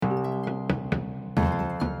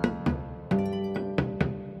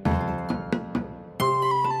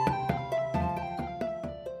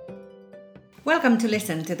Welcome to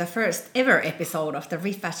listen to the first ever episode of the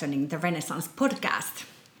Refashioning the Renaissance podcast.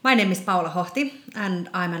 My name is Paula Hohti and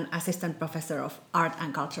I'm an assistant professor of art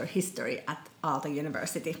and culture history at Aalto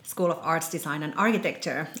University School of Arts, Design and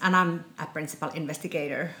Architecture, and I'm a principal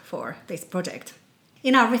investigator for this project.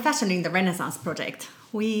 In our Refashioning the Renaissance project,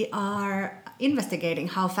 we are investigating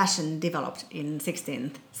how fashion developed in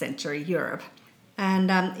 16th century Europe.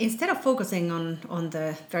 And instead of focusing on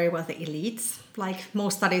the very wealthy elites, like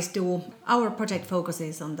most studies do, our project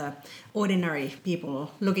focuses on the ordinary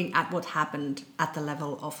people, looking at what happened at the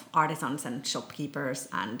level of artisans and shopkeepers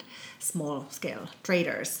and small-scale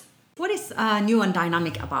traders. What is new and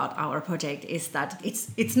dynamic about our project is that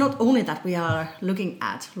it's not only that we are looking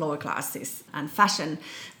at lower classes and fashion,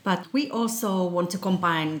 but we also want to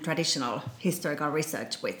combine traditional historical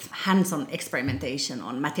research with hands-on experimentation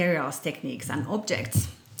on materials, techniques, and objects.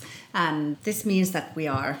 And this means that we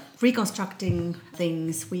are reconstructing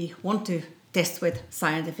things. We want to test with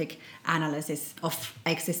scientific analysis of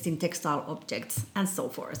existing textile objects and so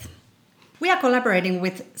forth. We are collaborating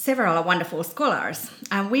with several wonderful scholars,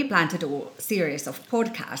 and we plan to do a series of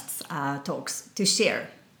podcasts, talks to share.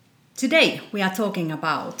 Today, we are talking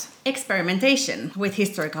about experimentation with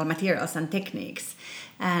historical materials and techniques,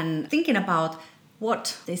 and thinking about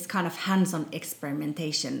what this kind of hands-on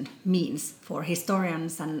experimentation means for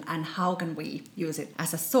historians and how can we use it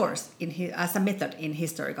as a source, as a method in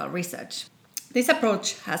historical research. This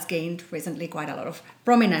approach has gained recently quite a lot of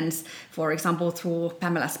prominence, for example, through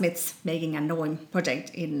Pamela Smith's Making and Knowing project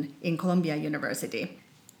in Columbia University.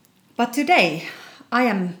 But today, I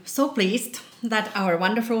am so pleased that our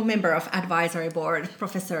wonderful member of advisory board,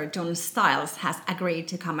 Professor John Stiles, has agreed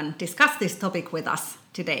to come and discuss this topic with us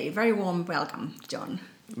today. Very warm welcome, John.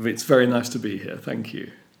 It's very nice to be here. Thank you.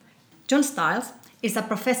 John Stiles is a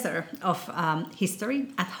professor of history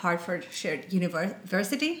at Hertfordshire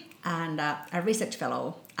University and a research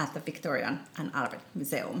fellow at the Victoria and Albert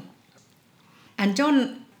Museum. And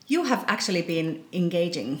John, you have actually been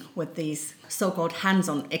engaging with these so-called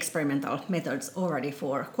hands-on experimental methods already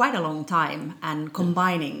for quite a long time and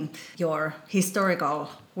combining your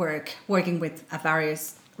historical work, working with a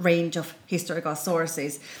various range of historical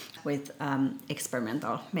sources with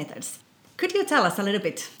experimental methods. Could you tell us a little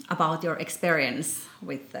bit about your experience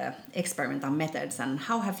with the experimental methods and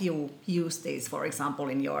how have you used these, for example,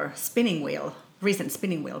 in your recent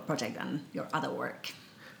spinning wheel project and your other work?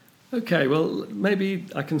 Okay, well, maybe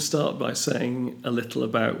I can start by saying a little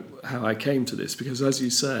about how I came to this, because as you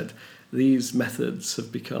said, these methods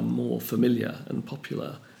have become more familiar and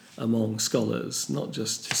popular among scholars, not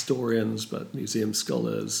just historians, but museum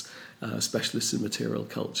scholars, specialists in material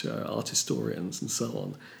culture, art historians, and so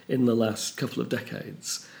on, in the last couple of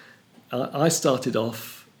decades. I started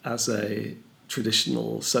off as a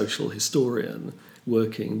traditional social historian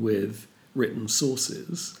working with written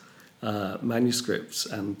sources, manuscripts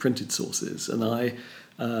and printed sources,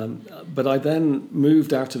 but I then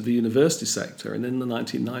moved out of the university sector and in the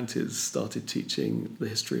 1990s started teaching the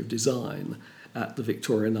history of design at the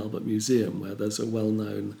Victoria and Albert Museum, where there's a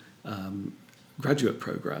well-known graduate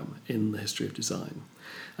program in the history of design.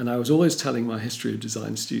 And I was always telling my history of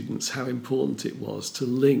design students how important it was to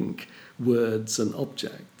link words and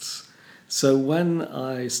objects. So when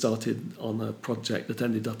I started on a project that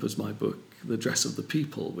ended up as my book, The Dress of the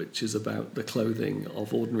People, which is about the clothing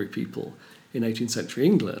of ordinary people in 18th century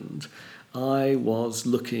England, I was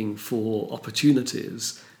looking for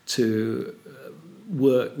opportunities to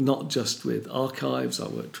work not just with archives. I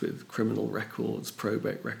worked with criminal records,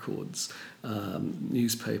 probate records,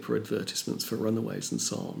 newspaper advertisements for runaways and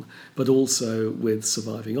so on, but also with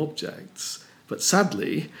surviving objects. But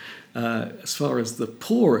sadly, as far as the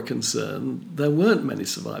poor are concerned, there weren't many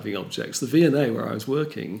surviving objects. The V&A where I was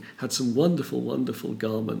working had some wonderful, wonderful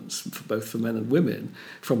garments, both for men and women,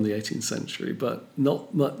 from the 18th century, but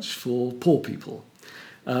not much for poor people.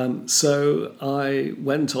 So I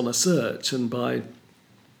went on a search, and by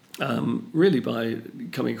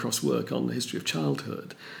coming across work on the history of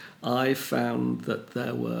childhood, I found that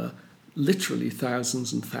there were literally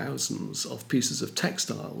thousands and thousands of pieces of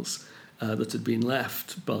textiles that had been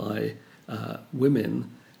left by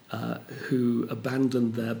women who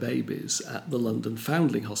abandoned their babies at the London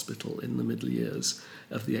Foundling Hospital in the middle years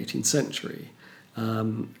of the 18th century.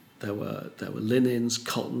 There were linens,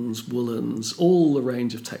 cottons, woolens, all the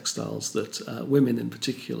range of textiles that women in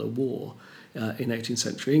particular wore in 18th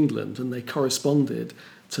century England, and they corresponded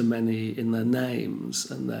to many in their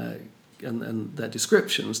names and their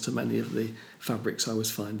descriptions to many of the fabrics I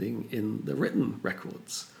was finding in the written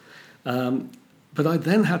records. But I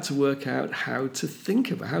then had to work out how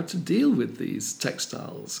to deal with these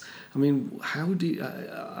textiles. I mean,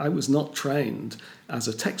 I was not trained as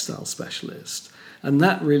a textile specialist, and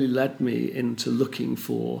that really led me into looking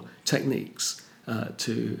for techniques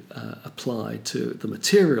to apply to the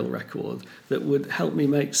material record that would help me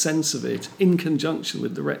make sense of it in conjunction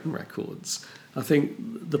with the written records. I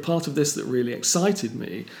think the part of this that really excited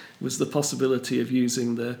me was the possibility of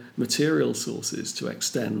using the material sources to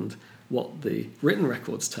extend what the written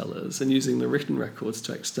records tell us, and using the written records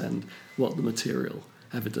to extend what the material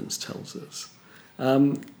evidence tells us.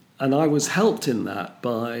 And I was helped in that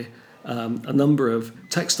by a number of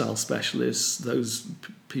textile specialists, those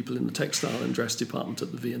people in the textile and dress department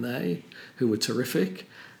at the V&A, who were terrific.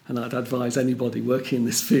 And I'd advise anybody working in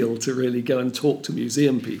this field to really go and talk to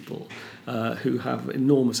museum people who have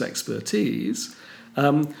enormous expertise.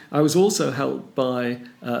 I was also helped by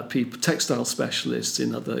textile specialists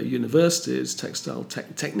in other universities, textile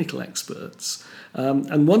technical experts.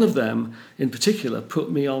 And one of them in particular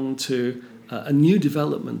put me on to a new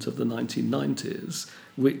development of the 1990s,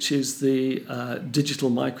 which is the digital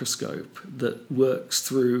microscope that works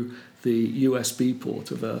through the USB port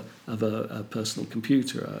of a personal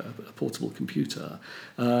computer, a portable computer,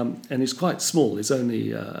 and it's quite small. It's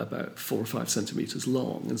only about 4 or 5 centimeters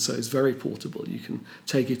long, and so it's very portable. You can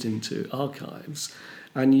take it into archives,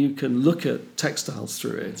 and you can look at textiles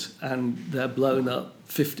through it, and they're blown up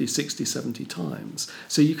 50, 60, 70 times.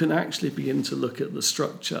 So you can actually begin to look at the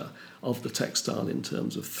structure of the textile in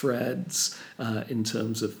terms of threads, in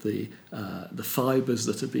terms of the fibers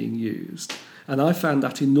that are being used. And I found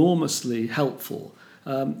that enormously helpful.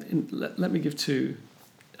 Let me give 2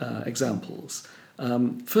 examples.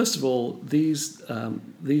 First of all, these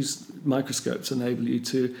microscopes enable you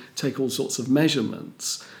to take all sorts of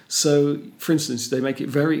measurements. So, for instance, they make it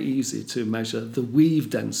very easy to measure the weave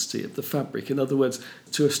density of the fabric. In other words,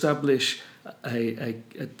 to establish a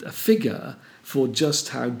figure for just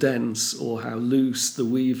how dense or how loose the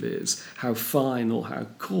weave is, how fine or how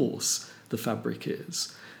coarse the fabric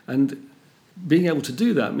is. And being able to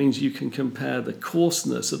do that means you can compare the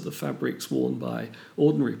coarseness of the fabrics worn by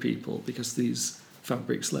ordinary people, because these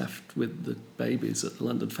fabrics left with the babies at the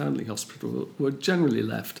London Foundling Hospital were generally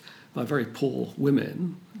left by very poor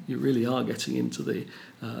women. You really are getting into the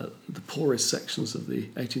poorest sections of the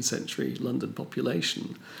 18th century London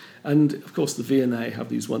population. And of course the V&A have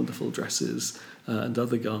these wonderful dresses and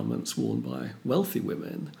other garments worn by wealthy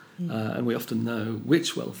women. And we often know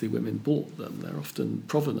which wealthy women bought them. They're often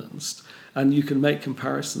provenanced. And you can make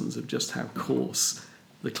comparisons of just how coarse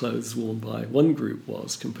the clothes worn by one group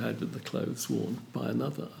was compared with the clothes worn by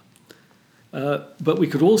another. But we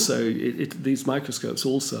could also, these microscopes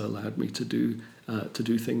also allowed me to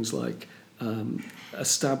do things like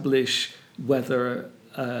establish whether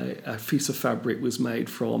a piece of fabric was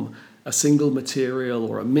made from a single material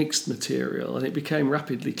or a mixed material. And it became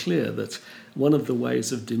rapidly clear that one of the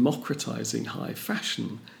ways of democratizing high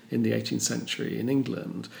fashion in the 18th century in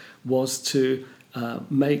England was to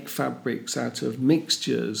make fabrics out of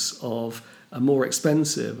mixtures of a more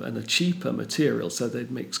expensive and a cheaper material. So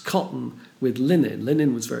they'd mix cotton with linen.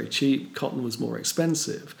 Linen was very cheap, cotton was more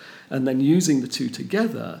expensive. And then using the two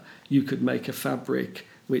together, you could make a fabric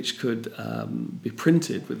which could be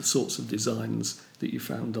printed with the sorts of designs that you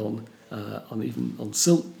found on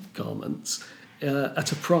silk garments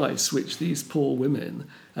at a price which these poor women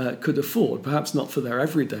could afford, perhaps not for their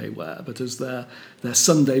everyday wear, but as their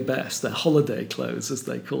Sunday best, their holiday clothes, as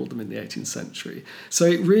they called them in the 18th century. So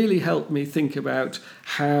it really helped me think about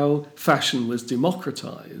how fashion was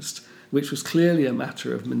democratized, which was clearly a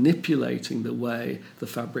matter of manipulating the way the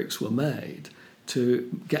fabrics were made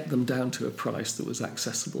to get them down to a price that was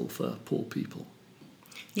accessible for poor people.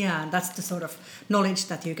 Yeah, and that's the sort of knowledge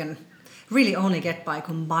that you can really only get by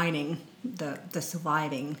combining the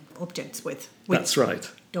surviving objects with That's right.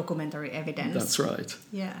 Documentary evidence. That's right.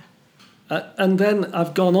 Yeah. And then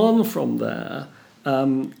I've gone on from there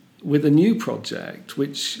with a new project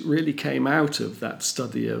which really came out of that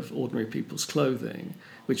study of ordinary people's clothing,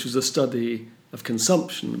 which was a study of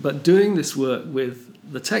consumption. But doing this work with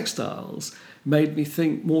the textiles made me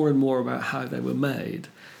think more and more about how they were made.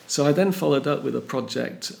 So I then followed up with a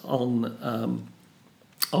project on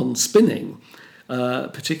spinning,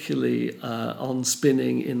 particularly on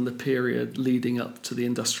spinning in the period leading up to the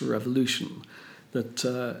Industrial Revolution, that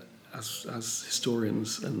as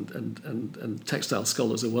historians and textile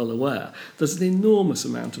scholars are well aware, there's an enormous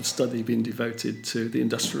amount of study being devoted to the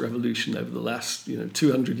Industrial Revolution over the last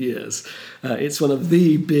 200 years. It's one of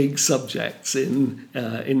the big subjects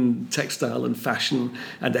in textile and fashion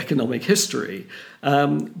and economic history.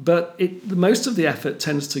 But most of the effort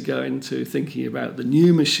tends to go into thinking about the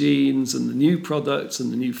new machines and the new products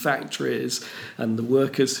and the new factories and the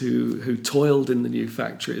workers who toiled in the new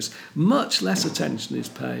factories. Much less attention is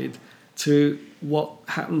paid to what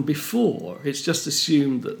happened before. It's just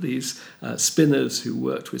assumed that these spinners who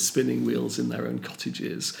worked with spinning wheels in their own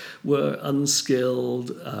cottages were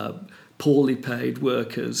unskilled, poorly paid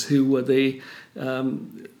workers who were the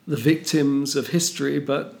victims of history,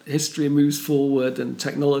 but history moves forward and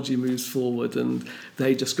technology moves forward, and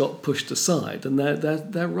they just got pushed aside, and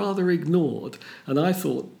they're rather ignored. And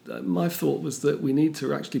my thought was that we need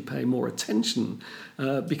to actually pay more attention,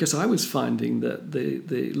 because I was finding that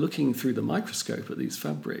the looking through the microscope at these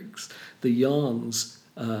fabrics, the yarns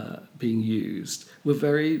being used were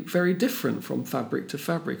very, very different from fabric to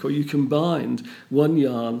fabric. Or you combined one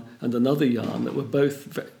yarn and another yarn that were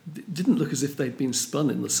both didn't look as if they'd been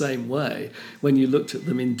spun in the same way when you looked at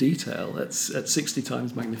them in detail at 60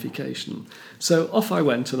 times magnification. So off I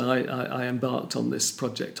went, and I embarked on this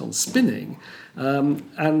project on spinning.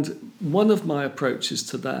 And one of my approaches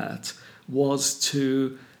to that was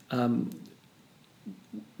to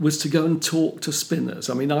go and talk to spinners.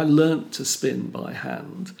 I mean, I learnt to spin by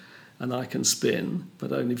hand, and I can spin,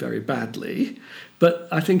 but only very badly. But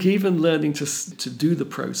I think even learning to do the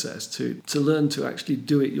process, to learn to actually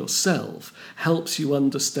do it yourself, helps you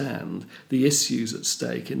understand the issues at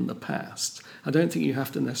stake in the past. I don't think you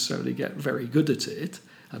have to necessarily get very good at it.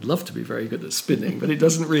 I'd love to be very good at spinning, but it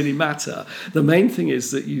doesn't really matter. The main thing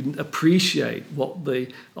is that you appreciate what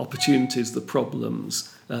the opportunities, the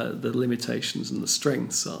problems, the limitations and the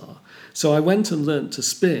strengths are. So I went and learnt to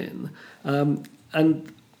spin,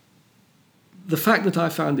 and the fact that I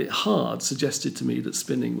found it hard suggested to me that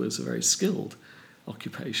spinning was a very skilled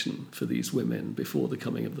occupation for these women before the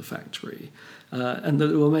coming of the factory, and that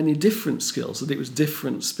there were many different skills, that it was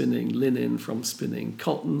different spinning linen from spinning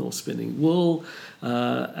cotton or spinning wool,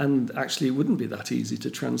 and actually it wouldn't be that easy to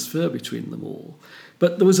transfer between them all.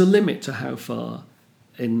 But there was a limit to how far.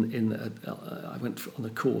 I went on a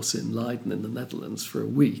course in Leiden in the Netherlands for a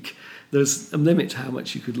week. There's a limit to how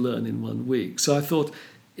much you could learn in 1 week. So I thought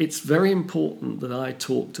it's very important that I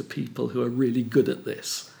talk to people who are really good at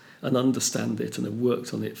this and understand it and have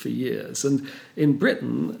worked on it for years. And in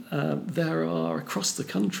Britain, there are, across the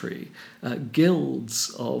country,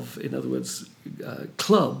 guilds of, in other words,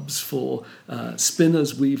 clubs for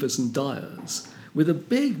spinners, weavers and dyers, with a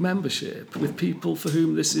big membership, with people for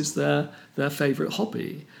whom this is their favourite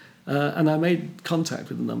hobby. And I made contact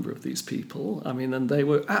with a number of these people, and they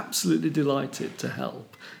were absolutely delighted to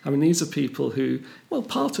help. These are people who,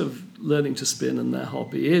 part of learning to spin and their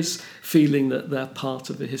hobby is feeling that they're part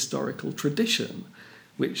of a historical tradition,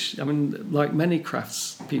 which, like many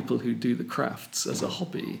crafts people who do the crafts as a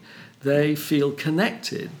hobby, they feel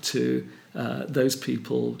connected to those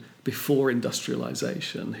people before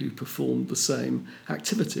industrialisation who performed the same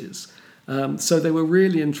activities. So they were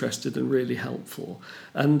really interested and really helpful.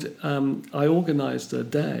 And I organised a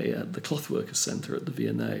day at the Clothworkers Centre at the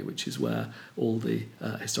V&A, which is where all the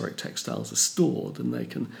historic textiles are stored, and they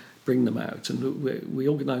can bring them out. And we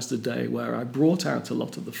organised a day where I brought out a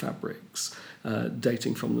lot of the fabrics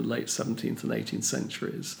dating from the late 17th and 18th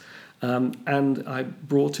centuries. And I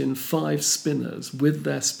brought in 5 spinners with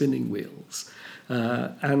their spinning wheels.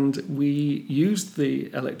 And we used the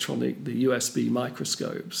USB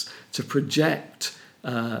microscopes to project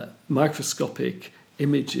microscopic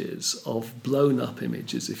images of blown-up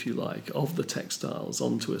images, if you like, of the textiles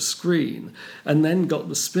onto a screen, and then got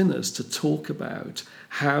the spinners to talk about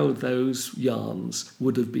how those yarns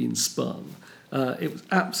would have been spun. It was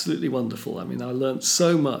absolutely wonderful. I learned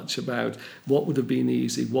so much about what would have been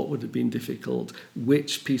easy, what would have been difficult,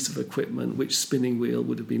 which piece of equipment, which spinning wheel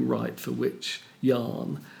would have been right for which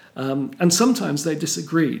yarn. And sometimes they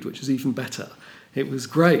disagreed, which was even better. It was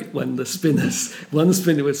great when one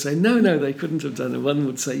spinner would say, no, they couldn't have done it. One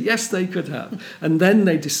would say, yes, they could have. And then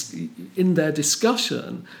in their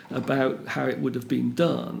discussion about how it would have been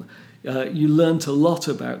done, you learnt a lot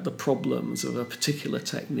about the problems of a particular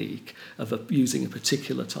technique, of using a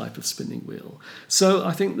particular type of spinning wheel. So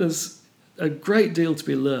I think there's a great deal to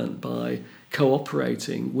be learned by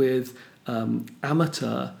cooperating with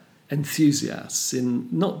amateur enthusiasts, in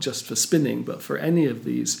not just for spinning, but for any of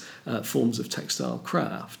these forms of textile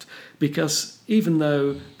craft. Because even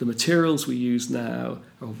though the materials we use now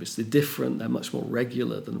are obviously different, they're much more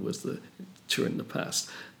regular than was true in the past.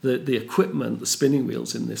 The equipment, the spinning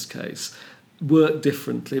wheels in this case, work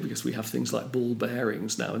differently because we have things like ball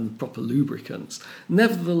bearings now and proper lubricants.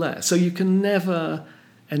 Nevertheless, so you can never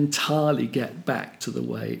entirely get back to the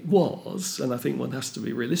way it was, and I think one has to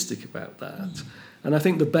be realistic about that. And I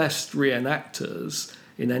think the best reenactors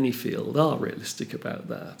in any field are realistic about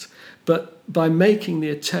that. But by making the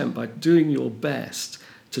attempt, by doing your best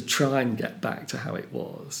to try and get back to how it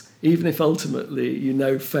was, even if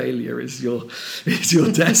ultimately failure is your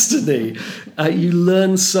destiny, you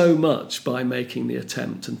learn so much by making the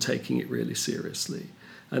attempt and taking it really seriously.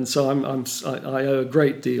 And so I owe a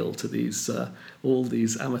great deal to these all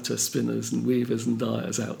these amateur spinners and weavers and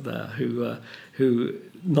dyers out there who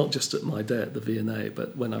not just at my day at the V&A,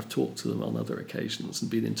 but when I've talked to them on other occasions and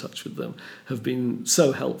been in touch with them, have been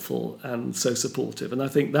so helpful and so supportive. And I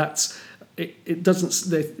think that's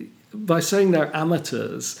it. By saying they're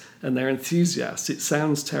amateurs and they're enthusiasts, it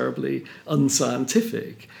sounds terribly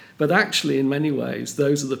unscientific. But actually, in many ways,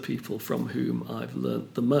 those are the people from whom I've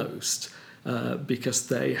learnt the most. Because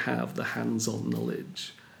they have the hands-on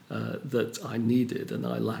knowledge that I needed and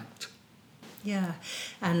I lacked. Yeah,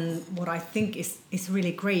 and what I think is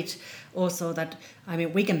really great also that,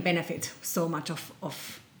 we can benefit so much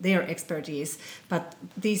of their expertise, but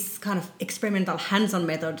these kind of experimental hands-on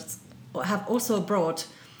methods have also brought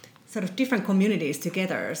sort of different communities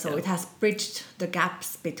together. So It has bridged the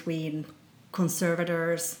gaps between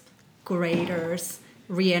conservators, curators,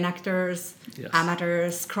 reenactors,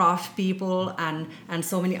 amateurs, craft people, and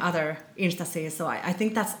so many other instances. So I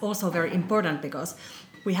think that's also very important because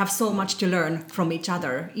we have so much to learn from each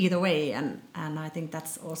other either way, and I think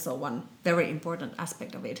that's also one very important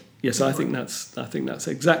aspect of it. Yes, I think that's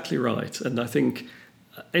exactly right,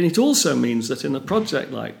 and it also means that in a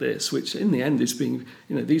project like this, which in the end is being,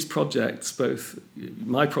 these projects, both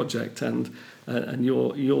my project and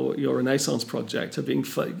your Renaissance project, are being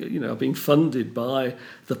funded by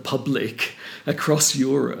the public across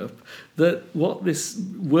Europe. That what this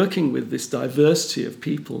working with this diversity of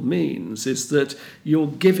people means is that you're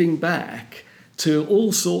giving back to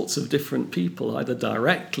all sorts of different people, either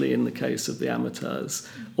directly in the case of the amateurs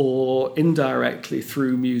or indirectly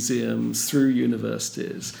through museums, through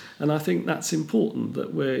universities. And I think that's important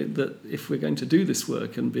that if we're going to do this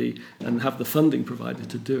work and have the funding provided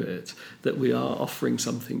to do it, that we are offering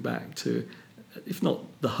something back to, if not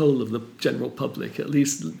the whole of the general public, at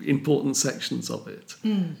least important sections of it.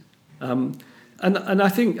 And I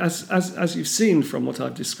think, as you've seen from what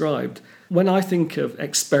I've described, when I think of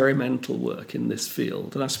experimental work in this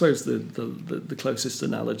field, and I suppose the closest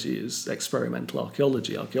analogy is experimental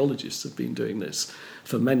archaeology. Archaeologists have been doing this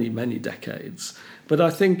for many, many decades. But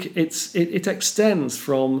I think it extends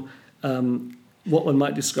from what one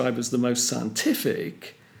might describe as the most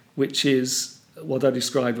scientific, which is what I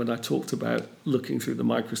described when I talked about looking through the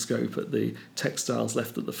microscope at the textiles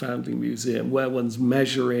left at the Foundling Museum, where one's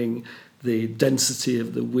measuring the density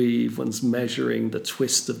of the weave, one's measuring the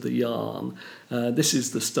twist of the yarn. This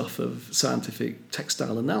is the stuff of scientific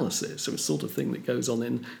textile analysis. So it's the sort of thing that goes on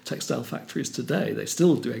in textile factories today. They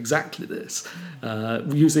still do exactly this,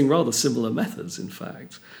 using rather similar methods, in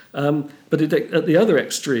fact. But at the other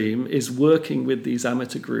extreme is working with these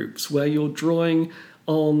amateur groups where you're drawing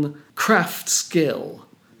on craft skill.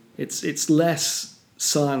 It's less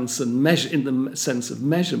science and measure in the sense of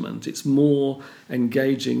measurement. It's more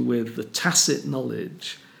engaging with the tacit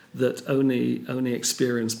knowledge that only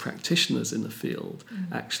experienced practitioners in the field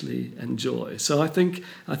actually enjoy. So I think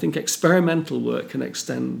experimental work can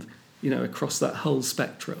extend, across that whole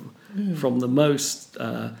spectrum, from the most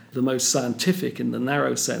scientific in the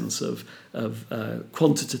narrow sense of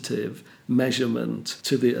quantitative measurement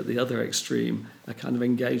to the other extreme, a kind of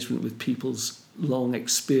engagement with people's long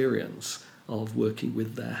experience of working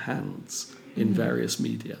with their hands in various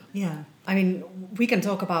media. Yeah, we can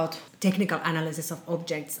talk about technical analysis of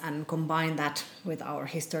objects and combine that with our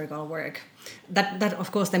historical work. That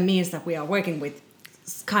of course then means that we are working with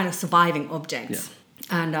kind of surviving objects. Yeah.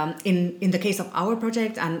 And in the case of our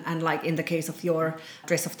project and like in the case of your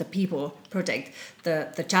Dress of the People project,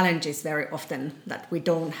 the challenge is very often that we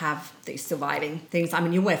don't have these surviving things.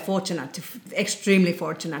 You were extremely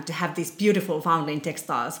fortunate to have these beautiful Foundling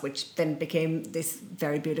textiles, which then became this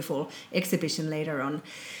very beautiful exhibition later on.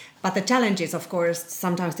 But the challenge is, of course,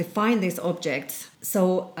 sometimes to find these objects.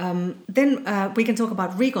 So then we can talk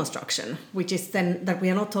about reconstruction, which is then that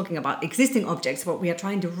we are not talking about existing objects, but we are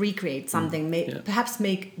trying to recreate something, perhaps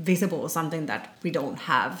make visible something that we don't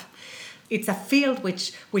have. It's a field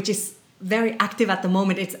which is very active at the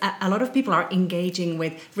moment. It's a lot of people are engaging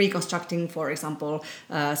with reconstructing, for example,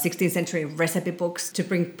 16th century recipe books to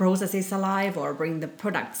bring processes alive or bring the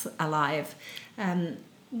products alive.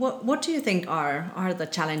 What do you think are the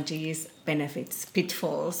challenges, benefits,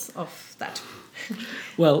 pitfalls of that?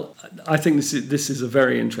 Well, I think this is a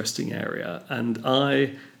very interesting area, and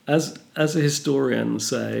I, as a historian,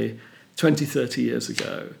 say 20, 30 years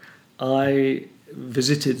ago, I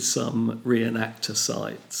visited some reenactor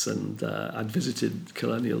sites, and I'd visited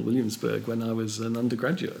Colonial Williamsburg when I was an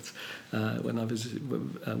undergraduate, when I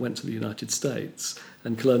went to the United States.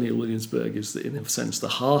 And Colonial Williamsburg is, in a sense, the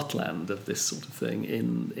heartland of this sort of thing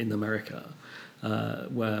in America,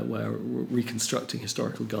 where reconstructing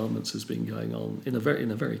historical garments has been going on in a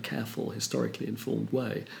very careful, historically informed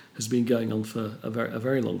way, has been going on for a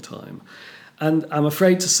very long time. And I'm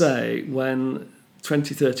afraid to say, when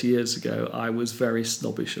 20, 30 years ago, I was very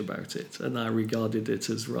snobbish about it, and I regarded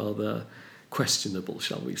it as rather questionable,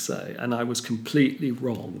 shall we say, and I was completely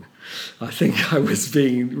wrong. I think I was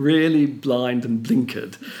being really blind and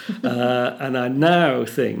blinkered, and I now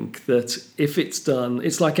think that if it's done,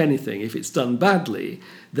 it's like anything. If it's done badly,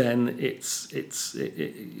 then it's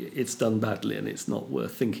done badly, and it's not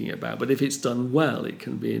worth thinking about. But if it's done well, it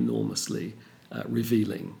can be enormously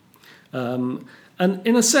revealing. And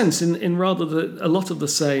in a sense, in rather a lot of the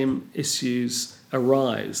same issues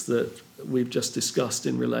arise that we've just discussed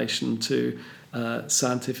in relation to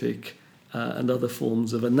scientific and other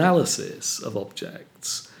forms of analysis of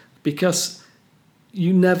objects, because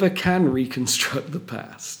you never can reconstruct the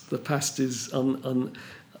past. The past is and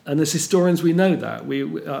as historians we know that.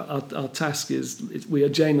 Our task is, we are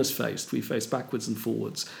Janus-faced. We face backwards and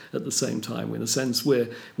forwards at the same time. In a sense, we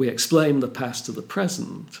explain the past to the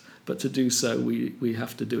present, but to do so we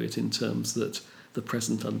have to do it in terms that the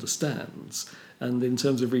present understands. And in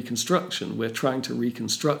terms of reconstruction, we're trying to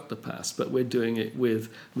reconstruct the past, but we're doing it with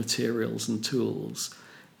materials and tools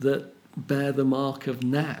that bear the mark of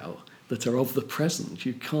now, that are of the present.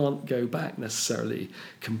 You can't go back necessarily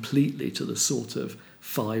completely to the sort of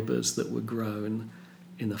fibres that were grown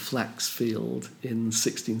in a flax field in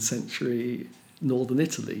 16th century northern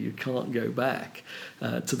Italy. You can't go back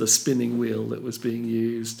to the spinning wheel that was being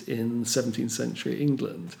used in 17th century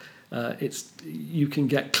England. You can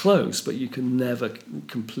get close, but you can never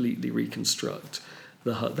completely reconstruct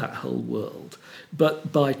that whole world.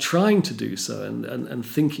 But by trying to do so and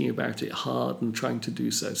thinking about it hard and trying to do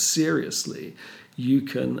so seriously, you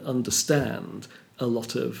can understand a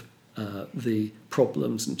lot of the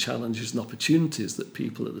problems and challenges and opportunities that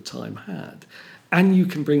people at the time had. And you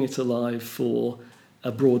can bring it alive for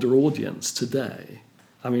a broader audience today.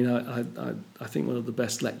 I mean, I think one of the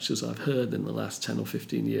best lectures I've heard in the last 10 or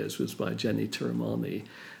 15 years was by Jenny Tirumani,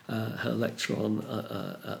 her lecture on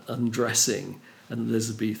undressing an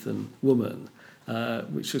Elizabethan woman,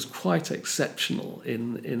 which was quite exceptional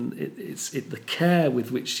in the care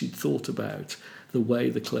with which she'd thought about the way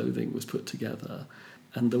the clothing was put together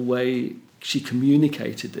and the way she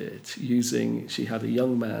communicated it she had a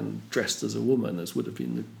young man dressed as a woman, as would have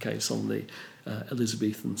been the case on the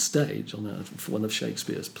Elizabethan stage for one of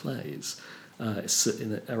Shakespeare's plays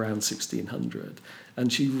around 1600.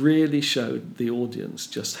 And she really showed the audience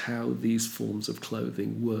just how these forms of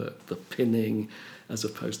clothing work, the pinning as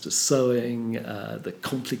opposed to sewing, the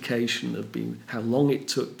complication of how long it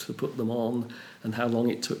took to put them on and how long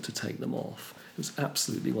it took to take them off. It was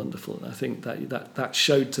absolutely wonderful, and I think that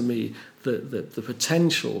showed to me the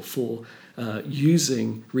potential for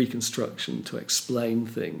using reconstruction to explain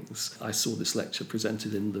things. I saw this lecture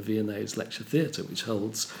presented in the V&A's Lecture Theatre, which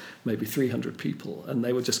holds maybe 300 people, and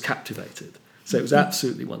they were just captivated. So it was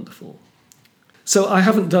absolutely wonderful. So I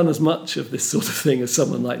haven't done as much of this sort of thing as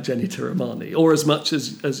someone like Jenny Tirumani, or as much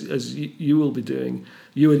as you will be doing,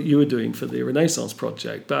 you were doing for the Renaissance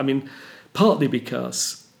Project. But I mean, partly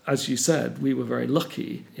because, as you said, we were very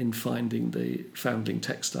lucky in finding the foundling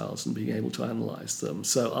textiles and being able to analyse them.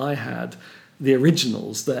 So I had the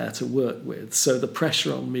originals there to work with. So the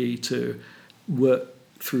pressure on me to work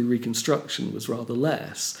through reconstruction was rather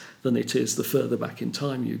less than it is the further back in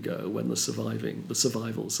time you go, when the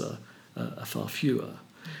survivals are far fewer.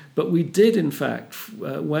 But we did, in fact,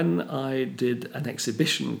 when I did an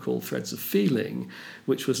exhibition called Threads of Feeling,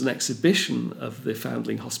 which was an exhibition of the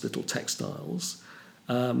Foundling Hospital textiles,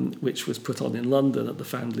 which was put on in London at the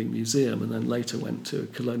Foundling Museum and then later went to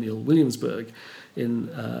Colonial Williamsburg in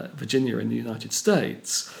Virginia in the United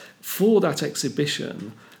States. For that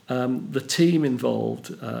exhibition, the team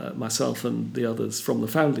involved, myself and the others from the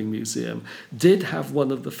Foundling Museum, did have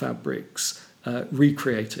one of the fabrics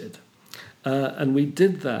recreated. And we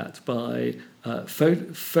did that by the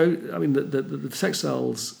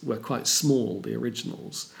textiles were quite small, the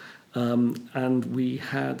originals. And we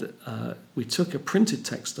took a printed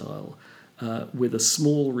textile with a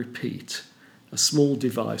small repeat a small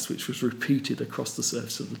device which was repeated across the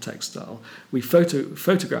surface of the textile. We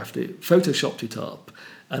photographed it, photoshopped it up,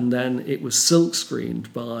 and then it was silkscreen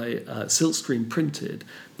printed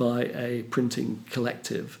by a printing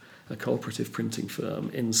collective, a cooperative printing firm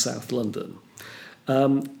in South London.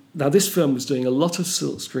 Now, this firm was doing a lot of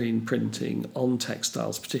silkscreen printing on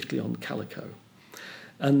textiles, particularly on calico.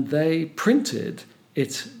 And they printed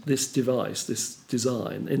this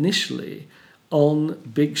design, initially on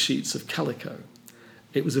big sheets of calico.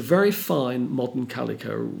 It was a very fine modern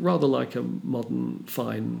calico, rather like a modern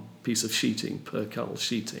fine piece of sheeting, percale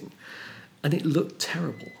sheeting. And it looked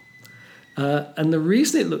terrible. And the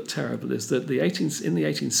reason it looked terrible is that in the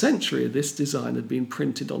 18th century, this design had been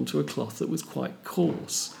printed onto a cloth that was quite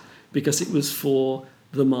coarse, because it was for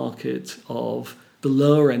the market of the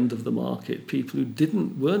lower end of the market, people who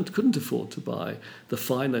couldn't afford to buy the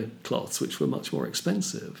finer cloths, which were much more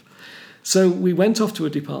expensive. So we went off to a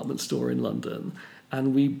department store in London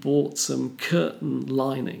and we bought some curtain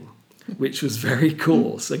lining, which was very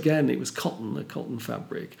coarse. Again, it was a cotton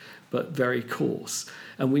fabric, but very coarse.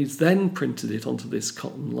 And we then printed it onto this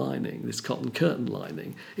cotton curtain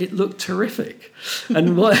lining. It looked terrific.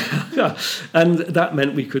 And and that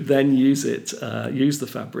meant we could then use the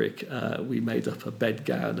fabric. We made up a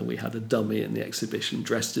bedgown, and we had a dummy in the exhibition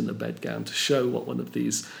dressed in a bedgown to show what one of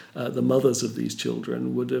these, the mothers of these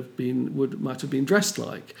children might have been dressed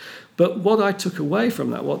like. But what I took away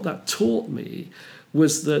from that, what that taught me,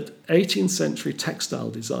 was that 18th century textile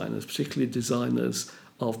designers, particularly designers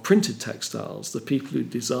of printed textiles, the people who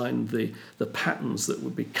designed the patterns that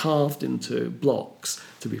would be carved into blocks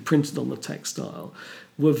to be printed on the textile,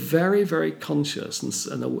 were very, very conscious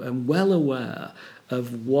and well aware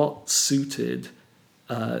of what suited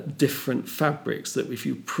different fabrics, that if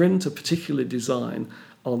you print a particular design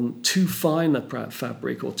on too fine a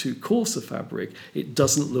fabric or too coarse a fabric, it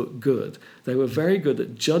doesn't look good. They were very good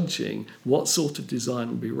at judging what sort of design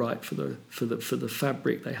would be right for the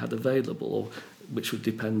fabric they had available, or which would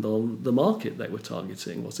depend on the market they were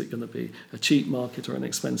targeting. Was it going to be a cheap market or an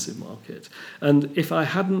expensive market? And if I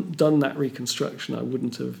hadn't done that reconstruction, I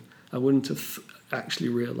wouldn't have actually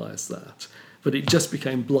realised that. But it just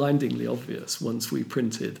became blindingly obvious once we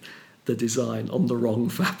printed the design on the wrong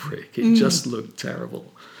fabric. It just looked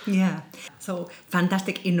terrible. Yeah. So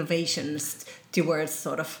fantastic innovations towards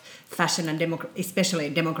sort of fashion and especially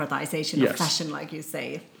democratization of fashion, like you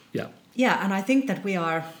say. Yeah. Yeah, and I think that we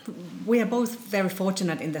are both very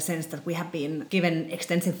fortunate in the sense that we have been given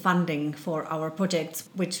extensive funding for our projects,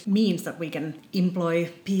 which means that we can employ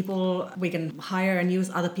people, we can hire and use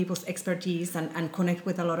other people's expertise and connect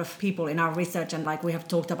with a lot of people in our research. And like we have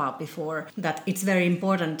talked about before, that it's very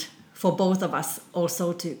important for both of us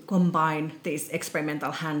also to combine this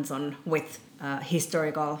experimental hands-on with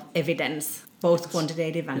historical evidence, both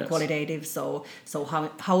quantitative and qualitative. So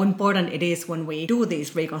how important it is when we do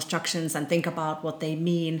these reconstructions and think about what they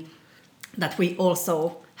mean, that we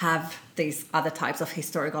also have these other types of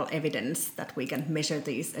historical evidence that we can measure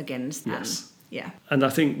these against. Yes. And I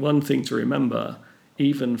think one thing to remember,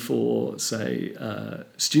 even for, say,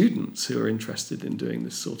 students who are interested in doing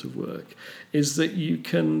this sort of work, is that you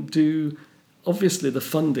can do, obviously the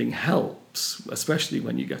funding helps, especially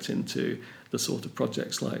when you get into the sort of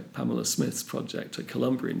projects like Pamela Smith's project at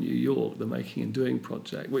Columbia in New York, the Making and Doing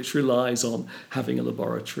project, which relies on having a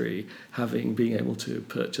laboratory, being able to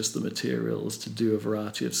purchase the materials, to do a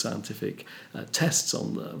variety of scientific tests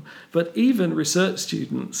on them. But even research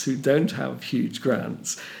students who don't have huge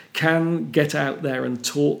grants can get out there and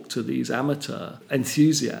talk to these amateur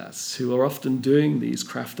enthusiasts who are often doing these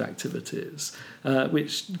craft activities,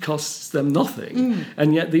 which costs them nothing.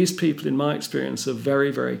 And yet these people, in my experience, are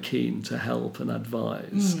very, very keen to help and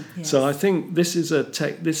advise. So I think this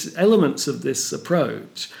is elements of this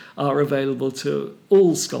approach are available to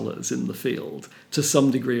all scholars in the field to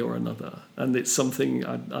some degree or another. And it's something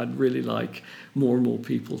I'd really like more and more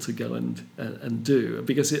people to go and do,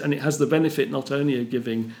 because it has the benefit not only of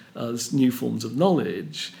giving us new forms of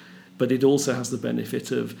knowledge, but it also has the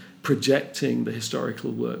benefit of projecting the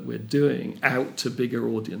historical work we're doing out to bigger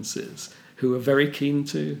audiences who are very keen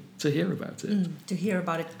to hear about it. To hear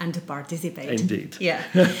about it and to participate. Indeed. Yeah.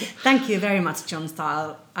 Thank you very much, John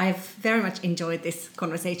Stahl. I've very much enjoyed this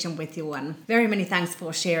conversation with you, and very many thanks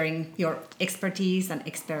for sharing your expertise and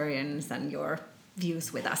experience and your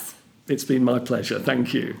views with us. It's been my pleasure.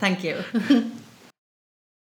 Thank you. Thank you.